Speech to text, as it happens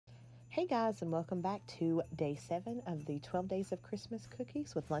Hey guys, and welcome back to day 7 of the 12 Days of Christmas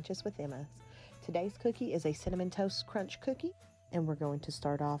Cookies with Lunches with Emma. Today's cookie is a Cinnamon Toast Crunch cookie, and we're going to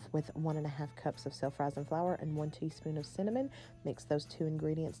start off with 1.5 cups of self-rising flour and 1 teaspoon of cinnamon. Mix those two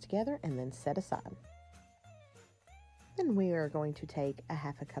ingredients together and then set aside. Then we are going to take a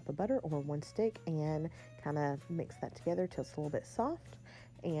 1/2 cup of butter or 1 stick and kind of mix that together till it's a little bit soft.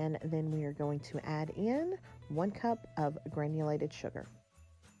 And then we are going to add in 1 cup of granulated sugar.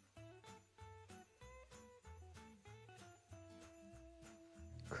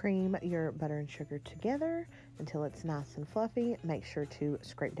 Cream your butter and sugar together until it's nice and fluffy. Make sure to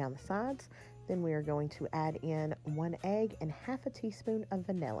scrape down the sides. Then we are going to add in 1 egg and 1/2 teaspoon of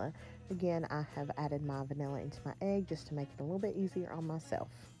vanilla. Again, I have added my vanilla into my egg just to make it a little bit easier on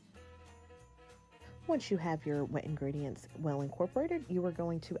myself. Once you have your wet ingredients well incorporated, you are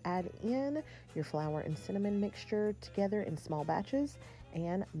going to add in your flour and cinnamon mixture together in small batches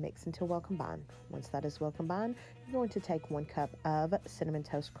and mix until well combined. Once that is well combined, you're going to take 1 cup of Cinnamon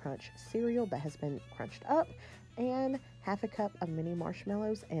Toast Crunch cereal that has been crunched up and 1/2 cup of mini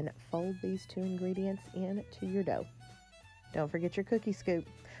marshmallows and fold these two ingredients into your dough. Don't forget your cookie scoop.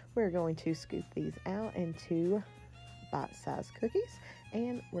 We're going to scoop these out into bite-sized cookies,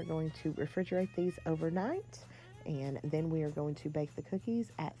 and we're going to refrigerate these overnight, and then we are going to bake the cookies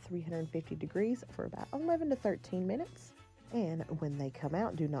at 350 degrees for about 11 to 13 minutes. And when they come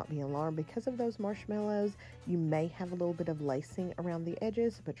out, do not be alarmed. Because of those marshmallows, you may have a little bit of lacing around the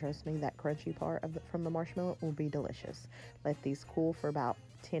edges, but trust me, that crunchy part from the marshmallow will be delicious. Let these cool for about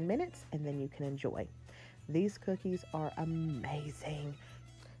 10 minutes and then you can enjoy. These cookies are amazing.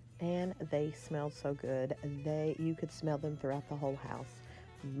 And they smelled so good. You could smell them throughout the whole house.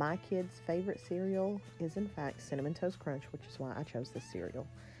 My kids' favorite cereal is in fact Cinnamon Toast Crunch, which is why I chose this cereal.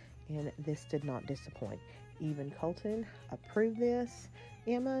 And this did not disappoint. Even Colton approved this.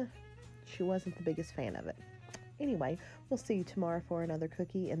 Emma, she wasn't the biggest fan of it. Anyway, we'll see you tomorrow for another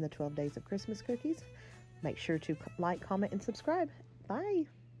cookie in the 12 Days of Christmas Cookies. Make sure to like, comment, and subscribe. Bye.